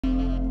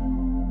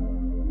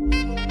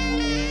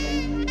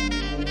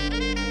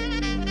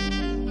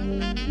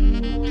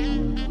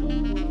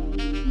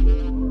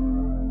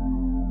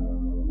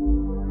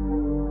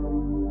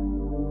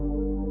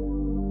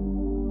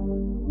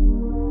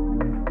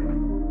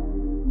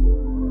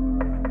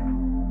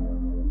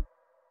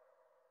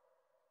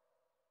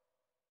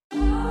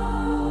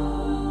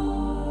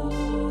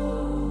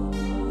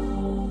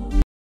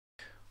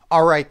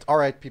All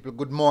right, people.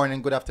 Good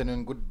morning, good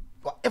afternoon, good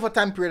whatever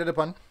time period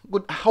upon.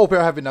 Good. I hope you're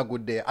having a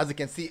good day. As you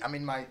can see, I'm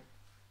in my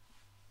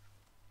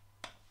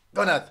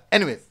donut.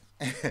 Anyways,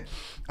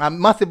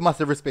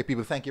 massive respect,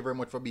 people. Thank you very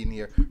much for being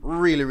here.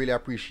 Really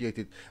appreciate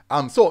it.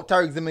 So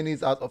Tarick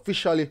Ximines has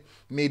officially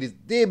made his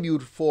debut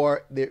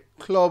for the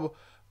club,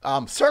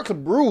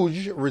 Cercle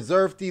Brugge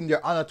reserve team,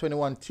 their under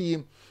 21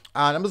 team,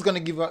 and I'm just gonna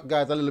give you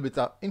guys a little bit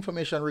of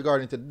information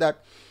regarding to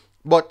that.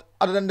 But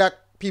other than that,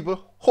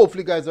 people,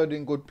 hopefully you guys are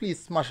doing good. Please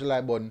smash the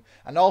like button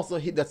and also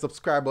hit that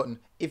subscribe button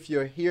if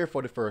you're here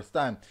for the first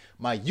time.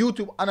 My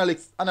YouTube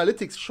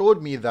analytics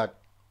showed me that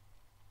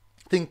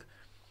I think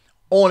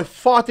only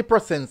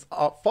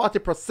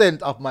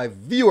 40% of my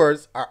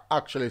viewers are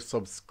actually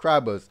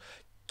subscribers.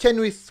 Can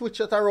we switch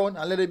it around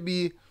and let it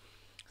be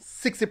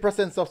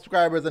 60%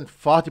 subscribers and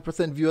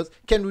 40% viewers?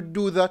 Can we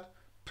do that?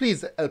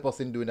 Please help us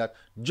in doing that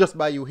just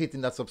by you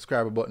hitting that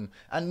subscriber button.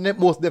 And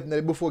most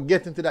definitely, before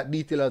getting to that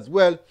detail as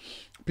well,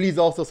 please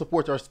also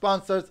support our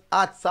sponsors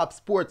at SAP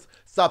Sports,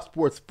 SAP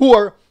Sports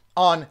 4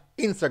 on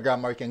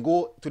Instagram, or you can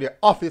go to their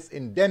office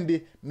in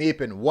Denby,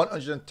 Mapen,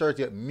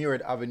 130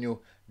 Murad Avenue,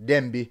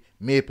 Denby,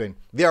 Mapen.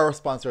 They are our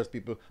sponsors,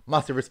 people.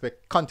 Massive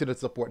respect. Continue to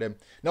support them.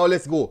 Now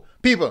let's go.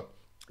 People,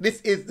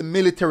 this is the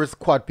military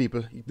squad,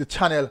 people. The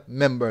channel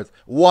members.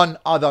 One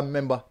other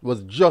member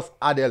was just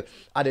added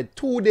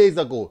 2 days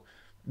ago.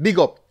 Big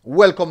up.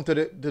 Welcome to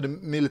the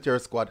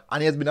military squad.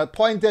 And he has been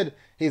appointed.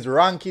 His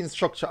ranking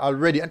structure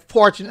already.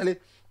 Unfortunately,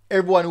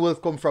 everyone who will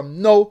come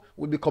from now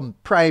will become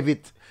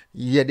private.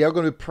 Yeah, they are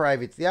going to be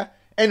private. Yeah.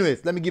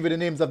 Anyways, let me give you the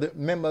names of the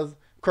members,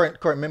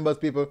 current members,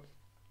 people.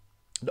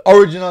 The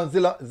original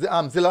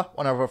Zilla,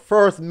 one of our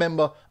first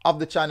member of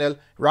the channel,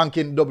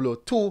 ranking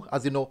 002.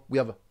 As you know, we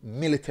have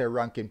military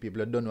ranking,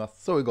 people. I don't know.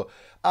 So we go.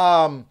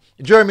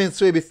 Jermaine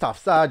Swaby, Staff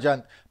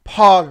Sergeant.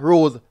 Paul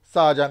Rose,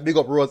 Sergeant. Big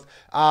up Rose.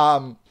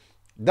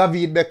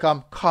 David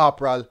Beckham,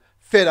 Corporal.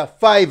 Feather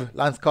 5,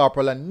 Lance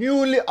Corporal. And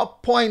newly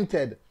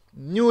appointed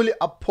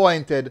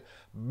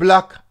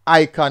Black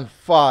Icon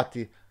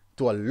 40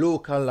 to a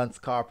local Lance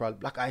Corporal.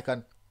 Black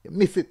Icon,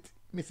 miss it.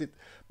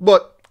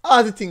 But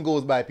as the thing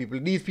goes by, people,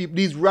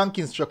 these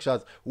ranking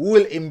structures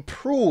will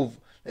improve.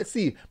 Let's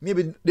see,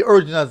 maybe the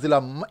original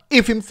Zilla,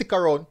 if him stick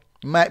around,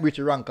 might reach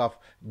the rank of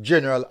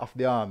General of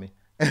the Army.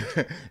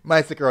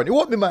 Might stick around. It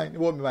won't be mine.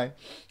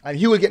 And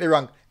he will get the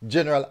rank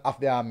General of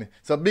the Army.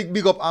 So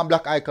big up on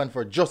Black Icon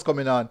for just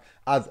coming on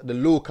as the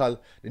new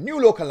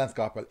local Lance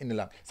Corporal in the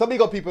land. So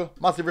big up, people.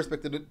 Massive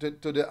respect to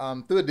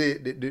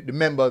the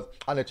members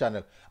on the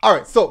channel.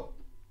 Alright, so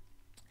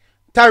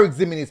Tarick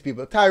Ximines,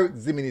 people. Tarick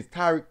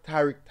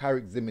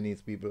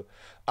Ximines, people.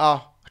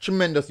 A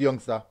tremendous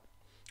youngster.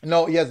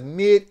 Now he has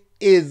made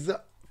his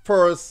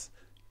first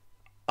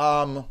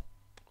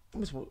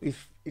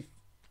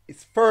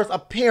his first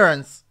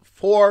appearance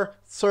for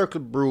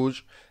Cercle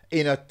Brugge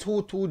in a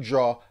 2-2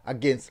 draw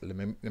against, let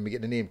me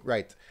get the name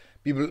right.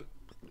 People,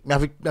 I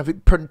have to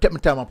take my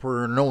time and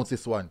pronounce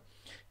this one.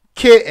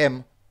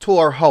 KM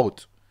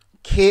Torhout.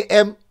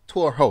 KM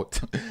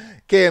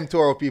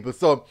Torhout, people.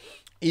 So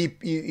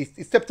he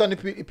stepped on the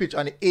pitch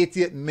on the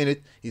 80th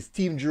minute. His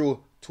team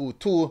drew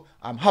 2-2.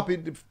 I'm happy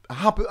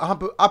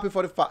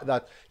for the fact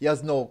that he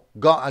has now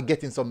gone and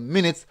getting some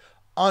minutes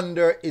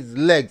under his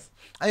legs.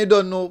 And you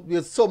don't know,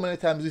 there's so many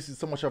times we see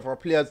so much of our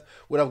players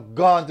would have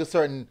gone to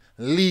certain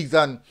leagues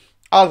and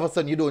all of a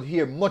sudden you don't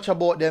hear much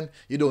about them,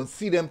 you don't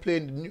see them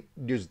playing,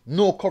 there's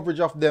no coverage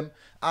of them,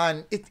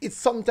 and it's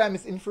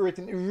sometimes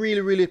infuriating. It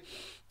really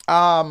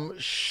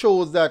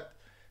shows that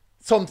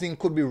something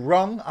could be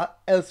wrong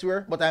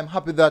elsewhere. But I'm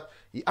happy that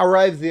he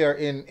arrives there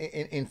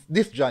in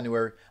this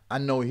January,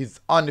 and now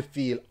he's on the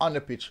field, on the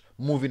pitch,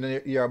 moving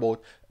here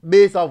about.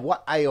 Based on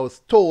what I was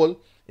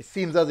told, it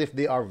seems as if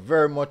they are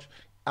very much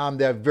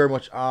into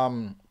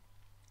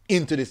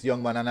this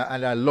young man, and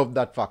I love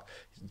that fact.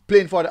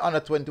 Playing for the under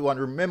 21.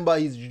 Remember,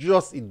 he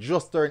just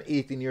turned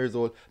 18 years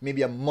old.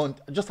 Maybe 2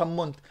 months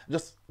ago.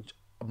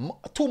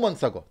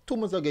 2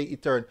 months ago he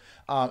turned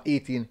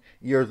 18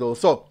 years old.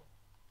 So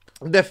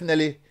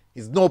definitely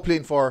he's now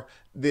playing for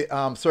the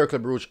Cercle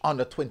Brugge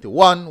under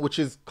 21, which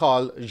is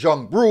called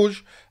Young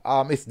Bruges.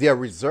 It's their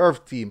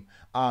reserve team,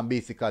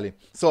 basically.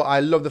 So I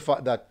love the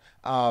fact that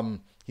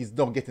he's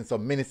now getting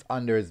some minutes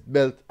under his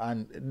belt,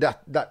 and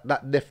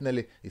that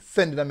definitely is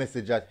sending a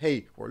message that,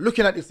 hey, we're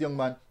looking at this young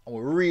man and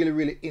we're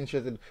really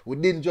interested. We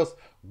didn't just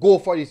go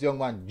for this young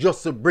man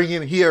just to bring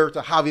him here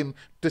to have him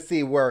to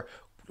say we're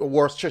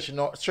stretching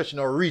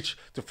our reach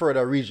to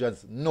further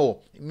regions.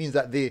 No, it means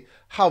that they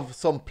have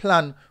some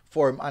plan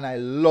for him, and I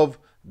love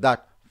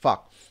that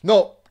fact.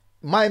 Now,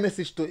 my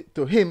message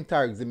to him,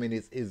 Tarick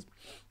Ximines, is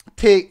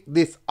take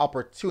this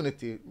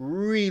opportunity,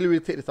 really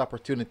take this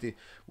opportunity.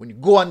 When you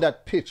go on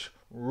that pitch,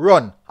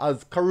 run.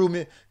 As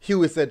Karumi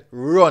Huey said,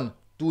 run.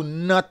 Do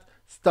not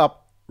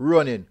stop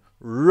running.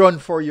 Run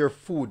for your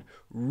food.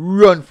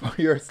 Run for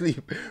your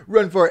sleep.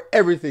 Run for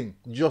everything.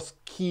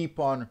 Just keep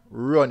on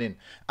running.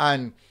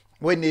 And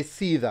when they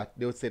see that,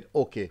 they would say,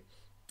 okay,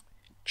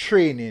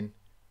 training,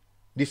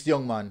 this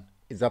young man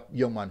is a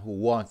young man who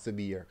wants to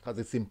be here, because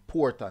it's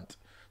important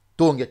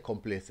don't get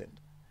complacent.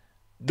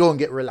 Don't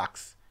get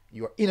relaxed.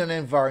 You're in an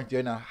environment,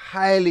 you're in a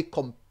highly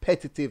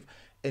competitive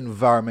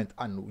environment,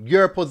 and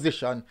your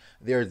position,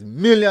 there's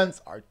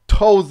millions or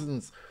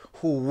thousands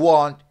who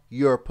want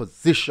your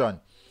position.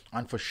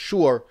 And for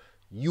sure,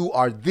 you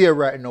are there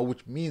right now,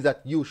 which means that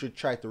you should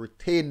try to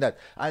retain that.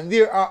 And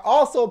there are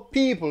also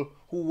people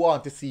who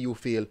want to see you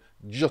fail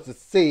just to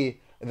say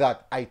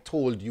that I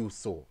told you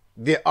so.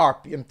 There are,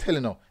 I'm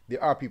telling you,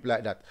 there are people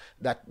like that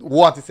that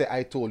want to say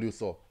I told you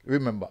so.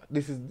 Remember,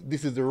 this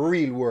is the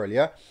real world,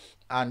 yeah?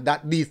 And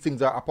that these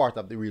things are a part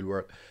of the real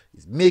world.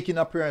 He's making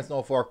an appearance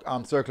now for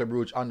Cercle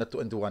Brugge under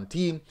 21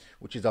 team,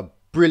 which is a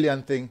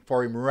brilliant thing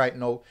for him right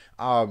now.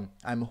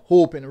 I'm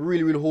hoping,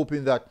 really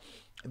hoping that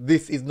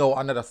this is now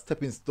another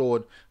stepping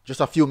stone.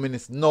 Just a few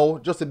minutes now,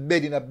 just to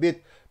bed in a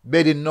bit,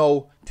 bed in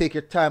now, take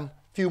your time,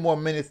 few more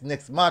minutes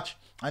next match,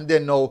 and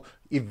then now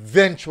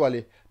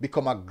eventually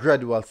become a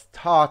gradual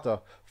starter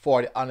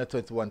for the under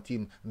 21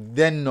 team.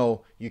 Then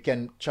now you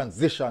can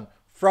transition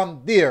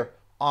from there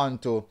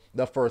onto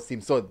the first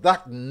team. So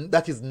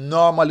that is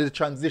normally the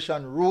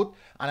transition route,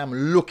 and I'm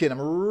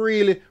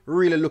really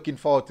looking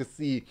forward to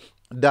see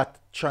that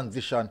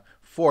transition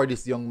for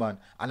this young man.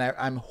 And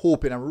I'm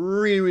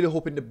really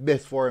hoping the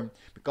best for him,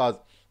 because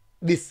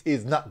this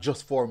is not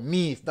just for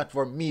me. It's not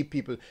for me,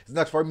 people. It's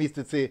not for me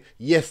to say,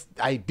 yes,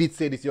 I did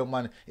say this young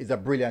man is a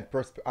brilliant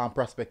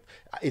prospect.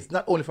 It's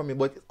not only for me,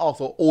 but it's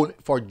also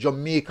for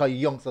Jamaica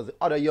youngsters,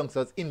 other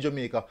youngsters in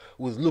Jamaica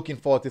who's looking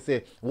forward to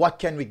say, what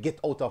can we get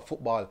out of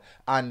football?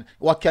 And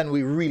what can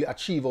we really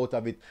achieve out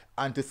of it?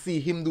 And to see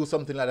him do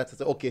something like that, to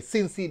say, okay,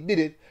 since he did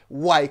it,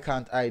 why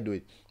can't I do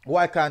it?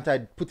 Why can't I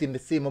put in the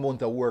same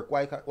amount of work?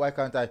 Why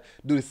can't I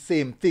do the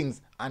same things?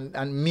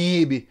 And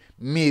maybe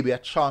a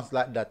chance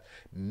like that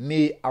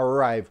may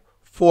arrive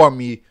for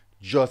me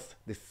just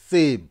the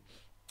same.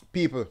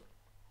 People,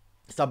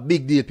 it's a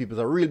big deal, people.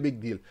 It's a real big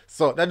deal.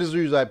 So that is the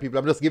reason why, people,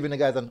 I'm just giving you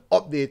guys an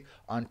update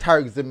on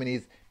Tarick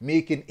Ximines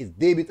making his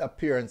debut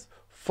appearance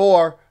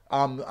for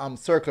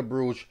Cercle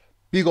Brugge.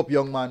 Big up,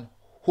 young man.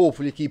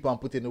 Hopefully keep on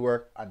putting the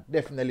work, and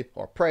definitely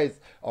our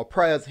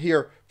prayers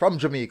here from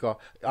Jamaica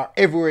are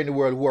everywhere in the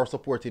world who are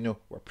supporting you.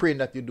 We're praying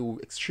that you do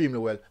extremely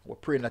well. We're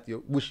praying that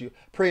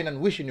praying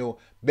and wishing you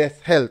best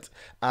health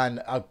and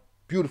a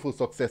beautiful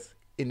success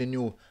in the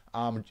new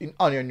on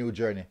your new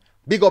journey.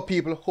 Big up,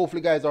 people.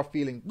 Hopefully guys are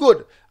feeling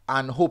good,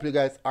 and hopefully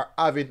guys are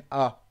having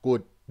a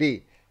good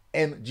day.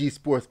 MG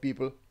Sports,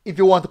 people. If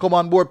you want to come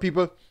on board,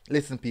 people,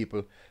 listen,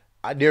 people.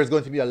 There's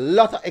going to be a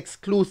lot of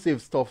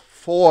exclusive stuff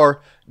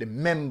for the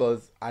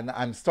members, and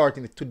I'm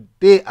starting it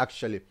today,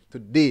 actually.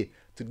 Today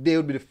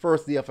will be the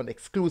first day of an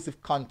exclusive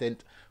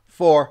content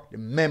for the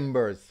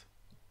members.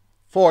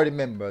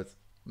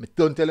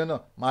 Don't tell you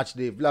no, match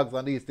day vlogs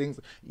and these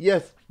things.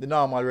 Yes, the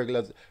normal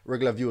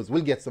regular viewers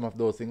will get some of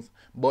those things,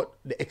 but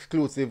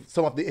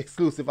some of the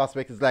exclusive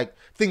aspects is like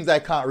things I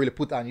can't really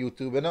put on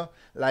YouTube, you know?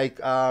 Like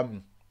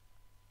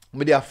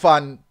with their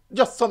fun,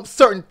 just some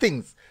certain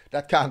things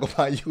that can't go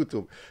on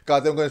YouTube,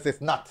 because I'm going to say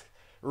it's not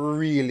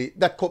really,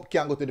 that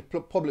can't go to the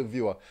public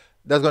viewer.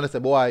 That's going to say,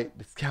 boy,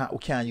 we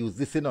can't use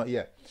this, you know?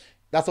 Yeah,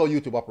 that's how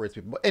YouTube operates,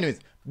 people. But anyways,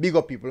 big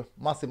up, people.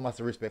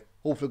 Massive respect.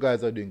 Hopefully you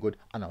guys are doing good,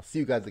 and I'll see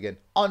you guys again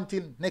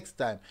until next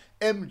time.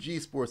 MG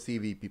Sports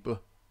TV, people.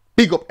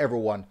 Big up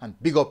everyone,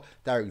 and big up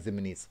Tarick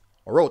Ximines.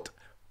 Alright,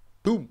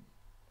 boom.